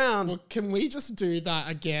it to the ground. Well, can we just do that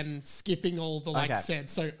again, skipping all the said?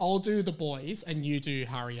 So I'll do the boys and you do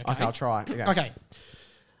Harry, okay? Okay, I'll try. Okay.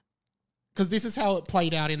 Because this is how it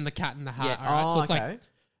played out in the Cat in the Hat. Yeah. All right? So it's like,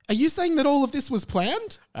 are you saying that all of this was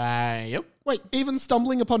planned? Yep. Wait, even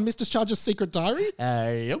stumbling upon Mr. Charger's secret diary?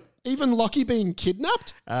 Yep. Even Lockie being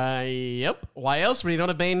kidnapped? Yep. Why else would he not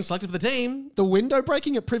have been selected for the team? The window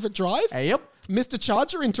breaking at Privet Drive? Yep. Mr.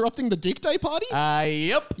 Charger interrupting the Dick Day party?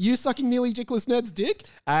 Yep. You sucking nearly dickless Ned's dick?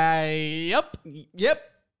 Yep.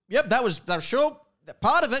 That was sure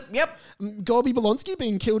part of it. Yep. Gorby Bolonsky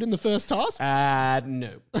being killed in the first task?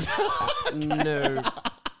 No. No.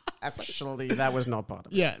 Actually, that was not part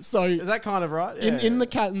of it. Yeah, so Is that kind of right? Yeah. in the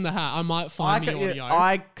Cat in the Hat, I might find the audio.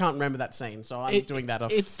 I can't remember that scene, so I'm doing that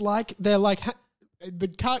off. It's like they're like the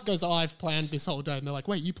cat goes, oh, I've planned this whole day, and they're like,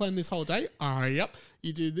 wait, you planned this whole day? Yep.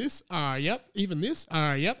 You did this? Yep. Even this?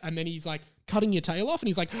 Yep. And then he's like cutting your tail off, and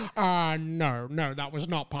he's like, no, that was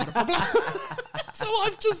not part of the plan. So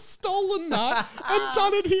I've just stolen that and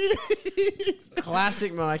done it here.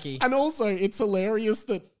 Classic Mikey. And also, it's hilarious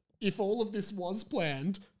that if all of this was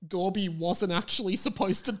planned, Gorby wasn't actually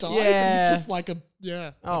supposed to die. But Yeah. he's just like a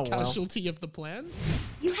well. casualty of the plan.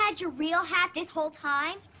 You had your real hat this whole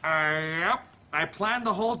time? Yep. I planned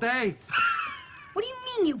the whole day. What do you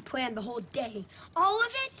mean you planned the whole day? All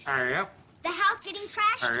of it? Yep. The house getting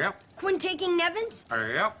trashed? Yep. Quinn taking Nevins?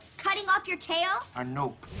 Yep. Cutting off your tail?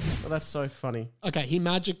 Nope. Well, that's so funny. Okay, he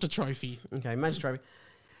magicked a trophy. Okay, Magic Trophy.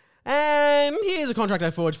 And here's a contract I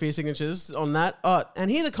forged for your signatures on that. And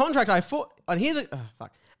here's a contract I forged. And here's a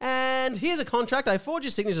And here's a contract I forged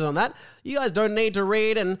your signatures on that. You guys don't need to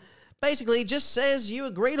read, and basically just says you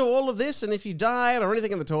agree to all of this, and if you died or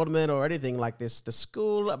anything in the tournament or anything like this, the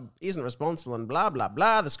school isn't responsible and blah, blah,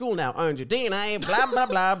 blah. The school now owns your DNA, blah, blah,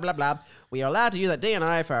 blah, blah, blah. We are allowed to use that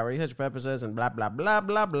DNA for our research purposes and blah, blah, blah,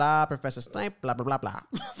 blah, blah. Professor Snape, blah, blah, blah, blah.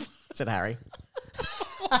 Said Harry.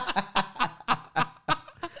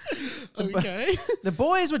 Okay. The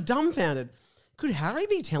boys were dumbfounded. Could Harry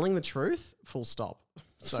be telling the truth? Full stop.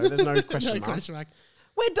 So there's no question No mark. question mark.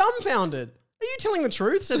 We're dumbfounded. Are you telling the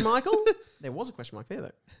truth? Said Michael. There was a question mark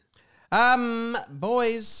there, though.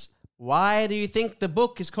 Boys, why do you think the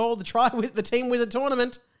book is called the Team Wizard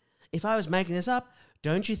Tournament? If I was making this up,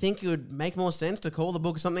 don't you think it would make more sense to call the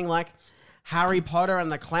book something like Harry Potter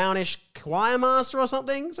and the Clownish Choir Master or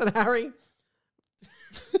something? Said Harry.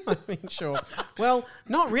 I mean, sure. Well,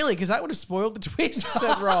 not really, because that would have spoiled the twist,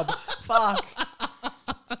 said Rob. Fuck.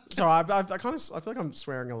 Sorry, I feel like I'm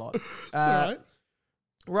swearing a lot. It's all right.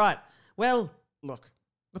 Right. Well, look.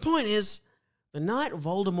 The point is, the night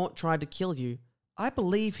Voldemort tried to kill you, I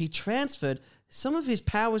believe he transferred some of his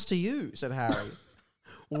powers to you, said Harry.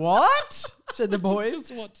 What? Said the boys.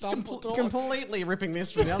 Just what Dumbledore. Completely ripping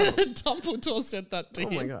this from the other one. Dumbledore said that to him.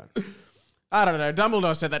 Oh my God. I don't know.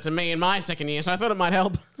 Dumbledore said that to me in my second year, so I thought it might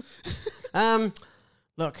help.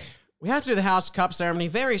 Look, we have to do the House Cup ceremony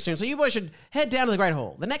very soon, so you boys should head down to the Great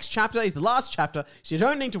Hall. The next chapter is the last chapter, so you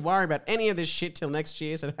don't need to worry about any of this shit till next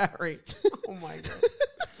year, said Harry. Oh my God.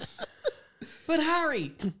 But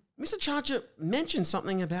Harry, Mr. Charger mentioned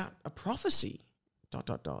something about a prophecy. ...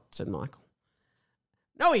 said Michael.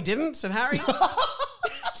 No, he didn't, said Harry.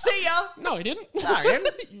 See ya. No, he didn't. No, he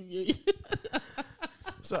didn't.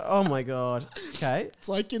 So, oh my God. Okay. It's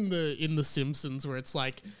like in the Simpsons where it's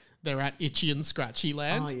like they're at Itchy and Scratchy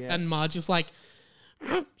Land, Oh, yes. and Marge is like,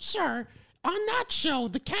 "Sir, on that show,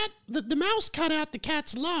 the mouse cut out the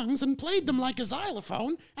cat's lungs and played them like a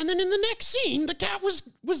xylophone, and then in the next scene, the cat was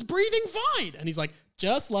breathing fine." And he's like,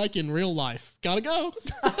 "Just like in real life, gotta go."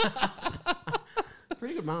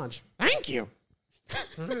 Pretty good Marge. Thank you.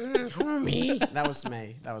 Homie. That was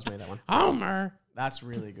me, that one. Homer. That's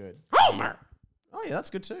really good. Homer. Oh yeah, that's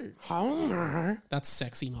good too. Homer. That's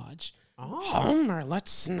sexy Marge. Oh, Homer,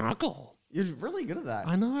 let's snuggle. you're really good at that.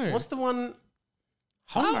 I know. What's the one?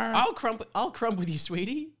 Homer. I'll crump with you,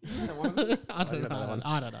 sweetie. Is that one of them? I don't know.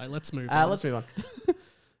 I don't know. Let's move on. Let's move on.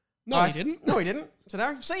 No, All he didn't. No, he didn't. Said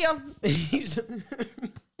Harry. See ya.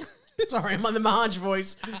 Sorry, I'm on the Marge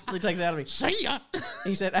voice. Really takes it out of me. See ya.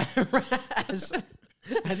 He said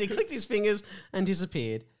as he clicked his fingers and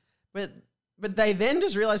disappeared. But they then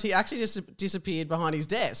just realized he actually just disappeared behind his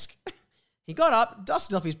desk. He got up,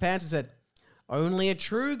 dusted off his pants and said, "Only a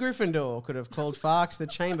true Gryffindor could have called Fark to the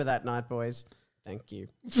chamber that night, boys. Thank you."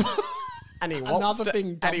 And he waltzed, Another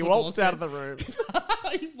thing and he Dumbledore waltzed said. out of the room.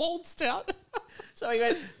 He waltzed out. So he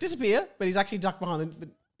went, disappear, but he's actually ducked behind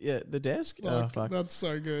the desk. Oh, fuck. That's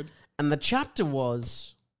so good. And the chapter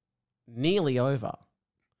was nearly over.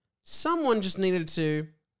 Someone just needed to...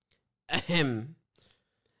 Ahem.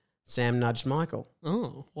 Sam nudged Michael.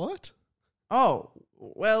 Oh, what? Oh,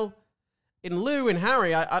 well, in Lou and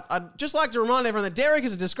Harry, I'd just like to remind everyone that Derek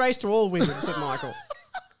is a disgrace to all wizards, said Michael.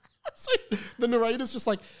 So the narrator's just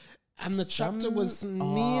like, and the chapter was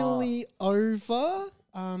nearly over.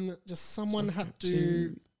 Just someone had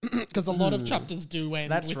to, because a lot of chapters do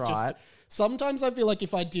end. That's with right. Just, sometimes I feel like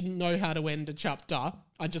if I didn't know how to end a chapter,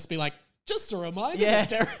 I'd just be like, just a reminder Yeah. that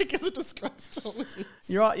Derek is a disgrace to wizards.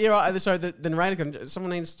 You're right. So the narrator,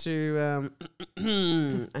 someone needs to,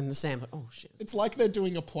 and Sam's like, oh shit. It's like they're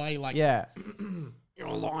doing a play, like, Yeah. you're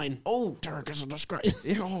a line. Oh, Derek is a disgrace.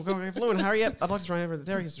 yeah, oh, go fluent. Hurry up. I'd like to train over the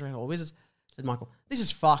Derek is train all wizards, said Michael. This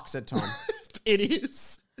is fuck, said Tom. It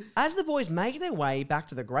is. As the boys made their way back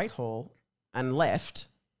to the Great Hall and left.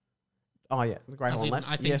 Oh, yeah. The Great As Hall in, left.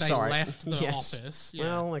 I think yeah, they sorry. left the Yes. office. Yeah.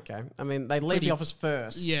 Well, okay. I mean, they leave pretty- the office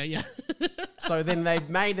first. yeah. So then they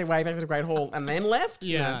made their way back to the Great Hall and then left.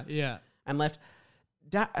 you know, Yeah. and left.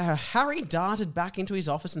 Harry darted back into his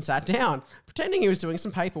office and sat down, pretending he was doing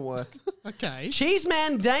some paperwork. Okay.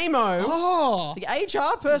 Cheeseman Damo, Oh. the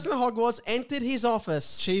HR person at Hogwarts, entered his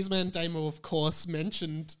office. Cheeseman Damo, of course,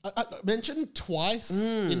 mentioned twice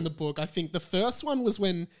in the book. I think the first one was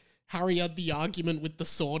when Harry had the argument with the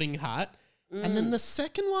Sorting Hat. And then the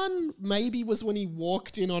second one maybe was when he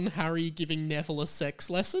walked in on Harry giving Neville a sex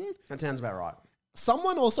lesson. That sounds about right.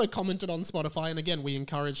 Someone also commented on Spotify, and again, we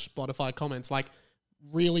encourage Spotify comments, like,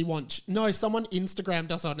 really want... someone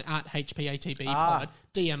Instagrammed us on at HPATB pod.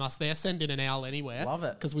 DM us there. Send in an owl anywhere. Love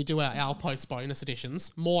it. Because we do our owl post bonus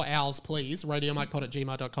editions. More owls, please.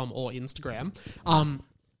 RadioMikePod@gmail.com or Instagram.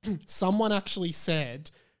 Someone actually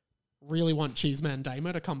said... really want Cheeseman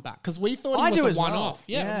Damo to come back because we thought he I was do a as well. one-off.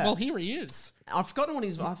 Yeah, Yeah. well, here he is. I've forgotten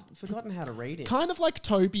how to read it. Kind of like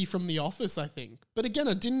Toby from The Office, I think. But again,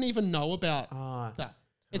 I didn't even know about that.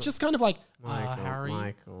 It's just kind of like, Harry.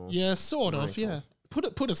 Michael. Yeah, sort of, yeah.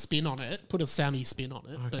 Put a spin on it. Put a Sammy spin on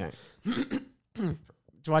it. Okay.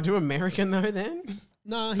 Do I do American though then?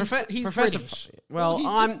 No, he's Professor. British. Well, He's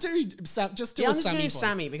I'm. just do Yeah, a I'm just Sammy going voice. to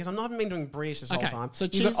Sammy because I'm not been doing British this whole Okay, time. so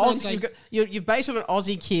you've got Cheeseman Aussie, you've based it on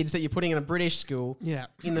Aussie kids that you're putting in a British school Yeah.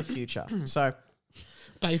 in the future. So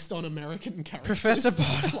Based on American characters. Professor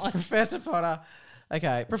Potter. Like, Professor Potter.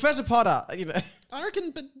 Okay, Professor Potter. You know, I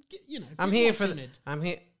reckon, but, I'm bit here more for timid. I'm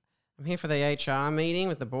here for the HR meeting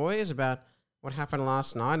with the boys about what happened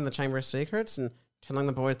last night in the Chamber of Secrets and telling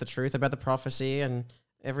the boys the truth about the prophecy and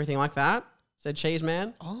everything like that. Said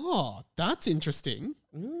Cheeseman. Oh, that's interesting.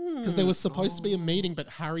 Because there was supposed to be a meeting, but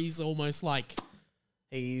Harry's almost like...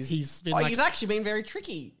 He's been like... He's actually been very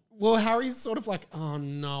tricky. Well, Harry's sort of like, oh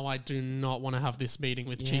no, I do not want to have this meeting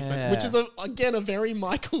with Cheeseman. Yeah. Which is, again, a very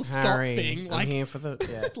Michael Scott Harry, thing. Like, I'm here for the...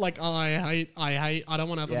 Yeah. like, oh, I don't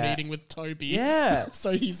want to have a Yeah. meeting with Toby. Yeah.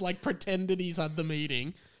 So he's like pretended he's had the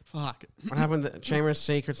meeting. Fuck. What happened in the Chamber of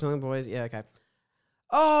Secrets and the boys? Yeah, okay.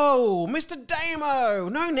 Oh, Mr. Damo!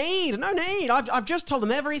 No need. I've just told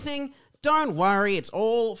them everything. Don't worry, it's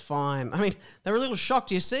all fine. I mean, they were a little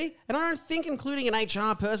shocked, you see, and I don't think including an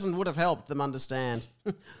HR person would have helped them understand.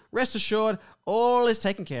 Rest assured, all is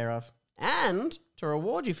taken care of. And, to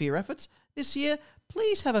reward you for your efforts, this year,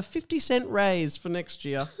 please have a 50-cent raise for next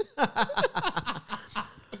year.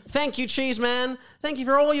 Thank you, Cheeseman. Thank you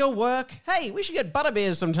for all your work. Hey, we should get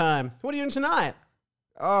butterbeers sometime. What are you doing tonight?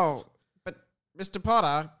 Oh, but Mr.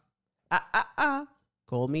 Potter,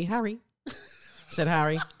 call me Harry, said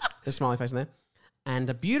Harry. There's a smiley face in there. And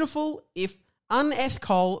a beautiful, if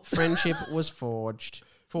unethical, friendship was forged.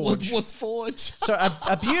 Was forged. So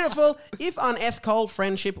a beautiful, if unethical,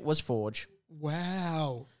 friendship was forged.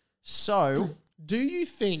 Wow. So, Do you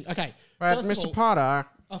think... Okay, but first of Mr. all- Potter,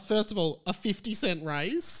 First of all, a 50-cent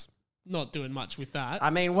raise. Not doing much with that.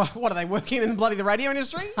 I mean, what are they working in bloody the radio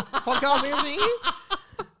industry? Podcasting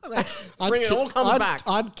industry? Bring it all comes back.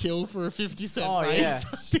 I'd kill for a 50-cent Oh, raise yeah.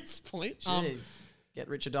 at this point. Gee, get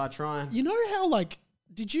rich or die trying. You know how, like,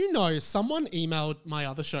 did you know someone emailed my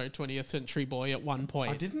other show, 20th Century Boy, at one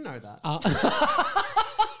point? I didn't know that.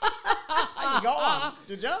 You got one,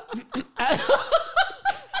 did you?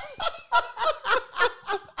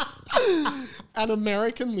 An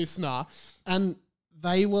American listener, and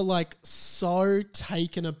they were like so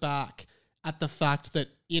taken aback at the fact that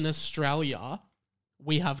in Australia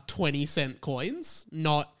we have 20-cent coins,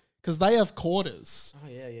 not because they have quarters, Oh,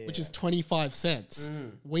 yeah. which is 25 cents.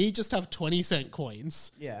 We just have 20-cent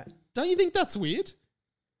coins. Yeah. Don't you think that's weird?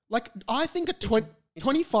 Like, I think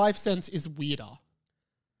 25 cents is weirder.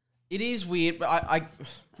 It is weird, but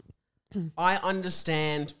I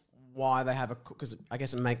understand why they have because I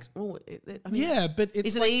guess it makes. Oh, I mean, Yeah, but it's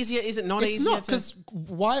is it like, easier? Is it not it's easier? not because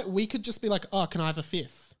why we could just be like, oh, can I have a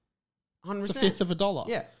fifth? 100%. It's a fifth of a dollar.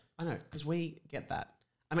 Yeah, I know because we get that.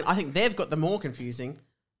 I mean, I think they've got the more confusing.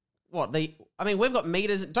 I mean, we've got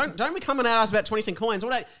meters. Don't be coming at us about 20-cent coins.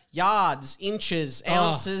 What about yards, inches,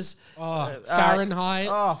 ounces? Fahrenheit.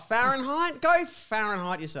 Fahrenheit. Go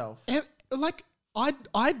Fahrenheit yourself. Like,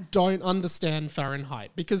 I don't understand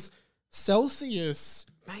Fahrenheit because Celsius,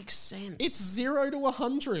 Makes sense. it's 0 to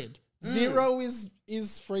 100. 0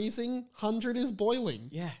 is freezing, 100 is boiling.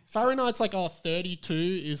 Yeah. Fahrenheit's like 32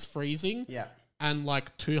 is freezing. Yeah. And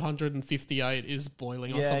like 258 is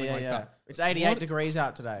boiling or something like that. It's 88 degrees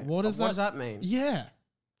out today. What does that mean? Yeah.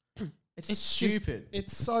 It's stupid.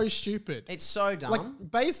 It's so stupid. It's so dumb.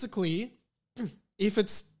 Like basically, if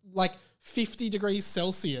it's like 50 degrees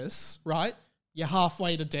Celsius, right? You're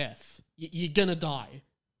halfway to death. You're gonna die,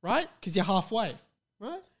 right? Because you're halfway,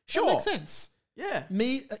 right? Sure. That makes sense. yeah.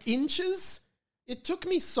 Inches. It took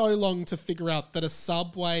me so long to figure out that a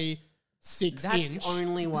Subway 6 That's inch. the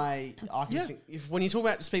only way I can think. When you talk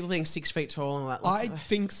about just people being 6 feet tall and all that, I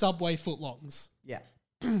think Subway footlongs. yeah.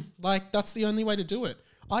 Like that's the only way to do it.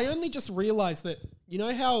 I only just realized that you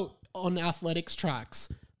know how on athletics tracks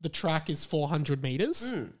the track is 400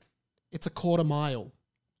 meters. It's a quarter mile.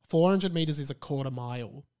 400 meters is a quarter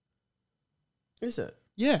mile. Is it?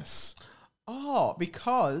 Yes. Oh,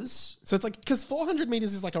 because So it's like because 400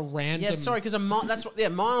 meters is like a random. yeah, sorry, because a mile. That's what. Yeah,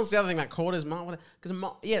 miles. The other thing about quarters, mile. Because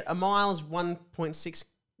a mile is 1.6.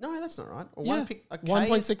 No, that's not right. Or Yeah. a K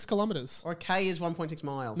 1.6 kilometers. or a K is 1.6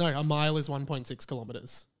 miles. No, a mile is 1.6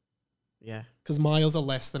 kilometers Yeah. because miles are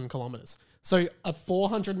less than kilometers. So a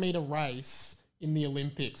 400 meter race in the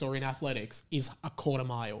Olympics or in athletics is a quarter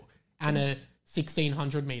mile, and a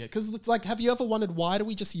 1600 meter. Because it's like, have you ever wondered why do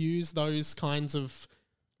we just use those kinds of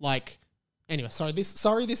like? Anyway, sorry,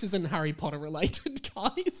 this isn't Harry Potter related,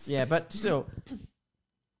 guys. Yeah, but still.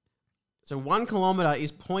 So 1 kilometer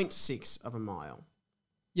is 0.6 of a mile.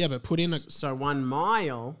 Yeah, but put in a So 1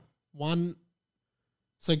 mile. one.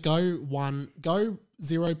 So go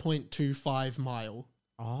 0.25 mile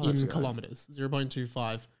in kilometers.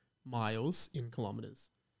 0.25 miles in kilometers.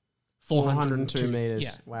 402 meters.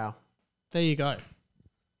 Yeah, Wow. there you go. Does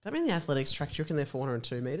that mean the athletics track? Do you reckon they're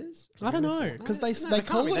 402 meters? I don't know because they can't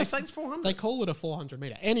call be. it They say it's 400. They call it a 400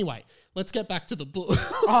 meter. Anyway, let's get back to the book.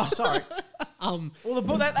 Oh, sorry. Well, the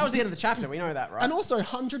book that was the end of the chapter. We know that, right? And also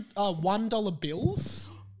 $1 bills.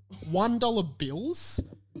 $1 bills.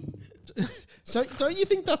 So don't you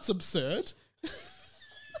think that's absurd?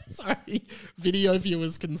 Sorry, video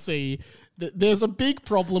viewers can see that there's a big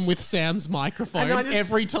problem with Sam's microphone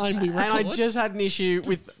every time we record. And I just had an issue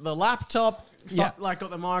with the laptop. Yeah. Like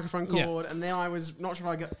got the microphone cord, and then I was not sure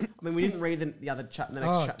if I got. I mean, we didn't read the other chapter, the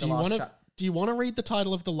next chapter. Do you want to read the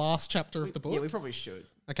title of the last chapter of the book? Yeah, we probably should.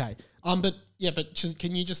 Okay. But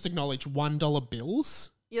can you just acknowledge $1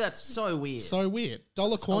 bills? Yeah, that's so weird. So weird.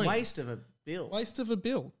 Dollar coin. A waste of a bill. Waste of a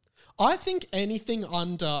bill. I think anything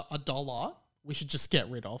under $1 we should just get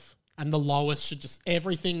rid of. And the lowest should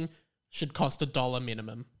everything should cost $1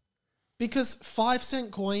 minimum. Because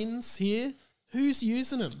 5-cent coins here, who's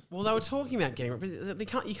using them? Well, they were talking about getting rid.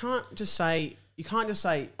 But you can't just say.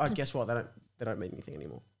 Oh, guess what? They don't mean anything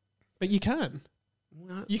anymore. But you can.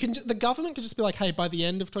 What? You can. The government could just be like, hey, by the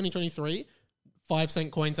end of 2023,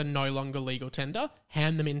 5-cent coins are no longer legal tender.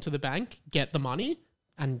 Hand them into the bank, get the money,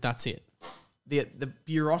 and that's it. The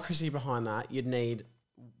bureaucracy behind that, you'd need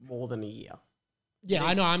more than a year. Yeah,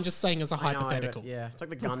 I know. I'm just saying as a I know, hypothetical. but yeah, it's like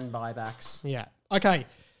the gun buybacks. Yeah. Okay.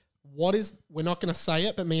 We're not going to say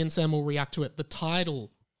it, but me and Sam will react to it. The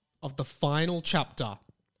title of the final chapter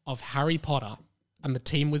of Harry Potter and the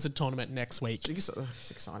Team Wizard Tournament next week.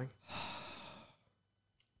 It's exciting.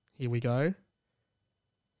 Here we go.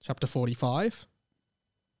 Chapter 45.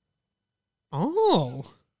 Oh.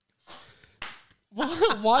 Why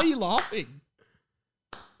are you laughing?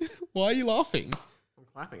 Why are you laughing? I'm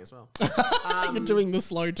clapping as well. You're doing the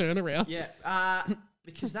slow turnaround. Yeah,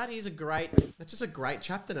 because that's just a great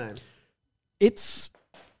chapter name. It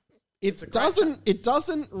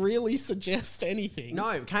doesn't really suggest anything. No,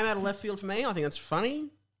 it came out of left field for me. I think that's funny.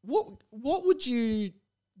 What would you...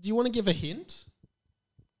 Do you want to give a hint?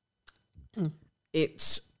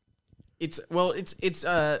 It's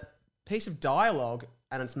a piece of dialogue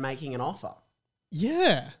and it's making an offer.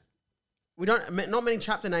 Yeah. Not many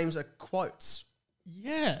chapter names are quotes.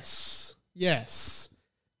 Yes. So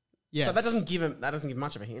that doesn't give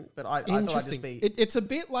much of a hint, but I thought I'd just be... It's a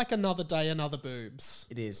bit like Another Day, Another Boobs.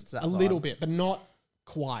 It is. It's that a vibe. little bit, but not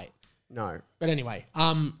quite. No. But anyway,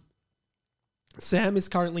 Sam is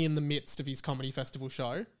currently in the midst of his comedy festival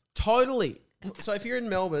show. Totally. So if you're in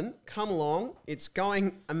Melbourne, come along. It's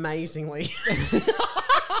going amazingly.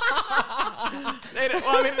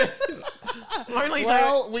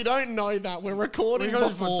 We don't know that. We're recording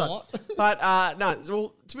before. But no,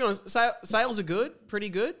 well, to be honest, sales are good, pretty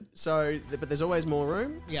good. So, but there's always more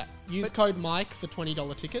room. Yeah. Use code Mike for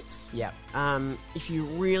 $20 tickets. Yeah. If you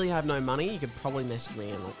really have no money, you could probably message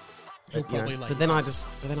me and He'll probably let but you then know. I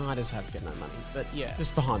just have to get no money. But Yeah.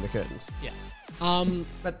 just behind the curtains. Yeah.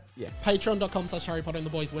 But yeah. Patreon.com/Harry Potter and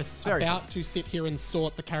the Boys. We're very about to sit here and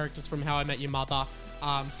sort the characters from How I Met Your Mother.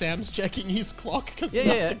 Sam's checking his clock because Yeah, he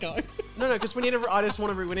has yeah. to go. No, because we need to. We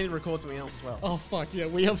need to record something else as well. Oh, fuck. Yeah,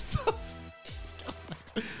 we have stuff.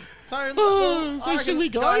 So, So I should reckon, we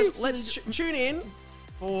go? guys, let's tune in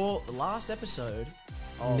for the last episode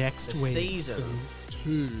of Next the week. season.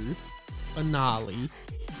 2 finale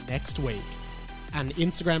next week. And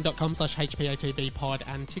Instagram.com/HPATBpod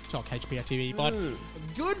and TikTok HPATBpod.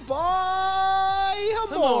 Goodbye,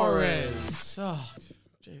 Amores. Oh,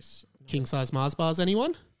 jeez. King size Mars bars,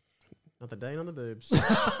 anyone? Another day, another boobs.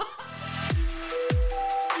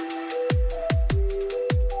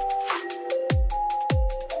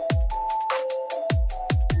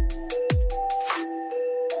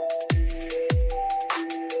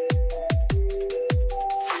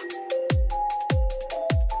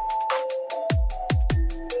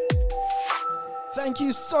 Thank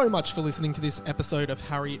you so much for listening to this episode of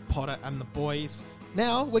Harry Potter and the Boys.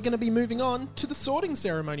 Now we're going to be moving on to the sorting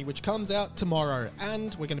ceremony, which comes out tomorrow,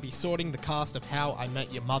 and we're going to be sorting the cast of How I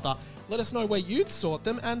Met Your Mother. Let us know where you'd sort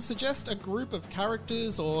them and suggest a group of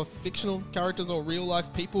characters or fictional characters or real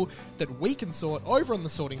life people that we can sort over on the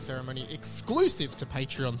sorting ceremony, exclusive to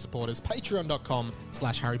Patreon supporters,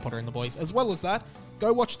 patreon.com/Harry Potter and the Boys. As well as that,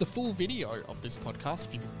 go watch the full video of this podcast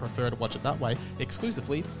if you prefer to watch it that way,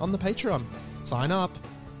 exclusively on the Patreon. Sign up.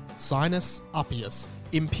 Sinus Uppius.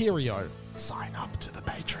 Imperio. Sign up to the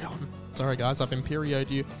Patreon. Sorry guys, I've imperioed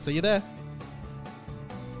you. See you there.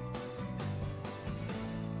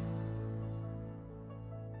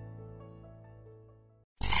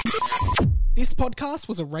 This podcast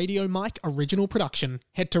was a Radio Mike original production.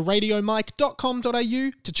 Head to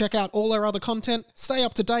radiomike.com.au to check out all our other content, stay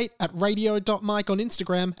up to date at radio.mike on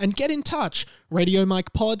Instagram, and get in touch,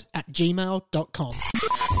 radiomikepod@gmail.com.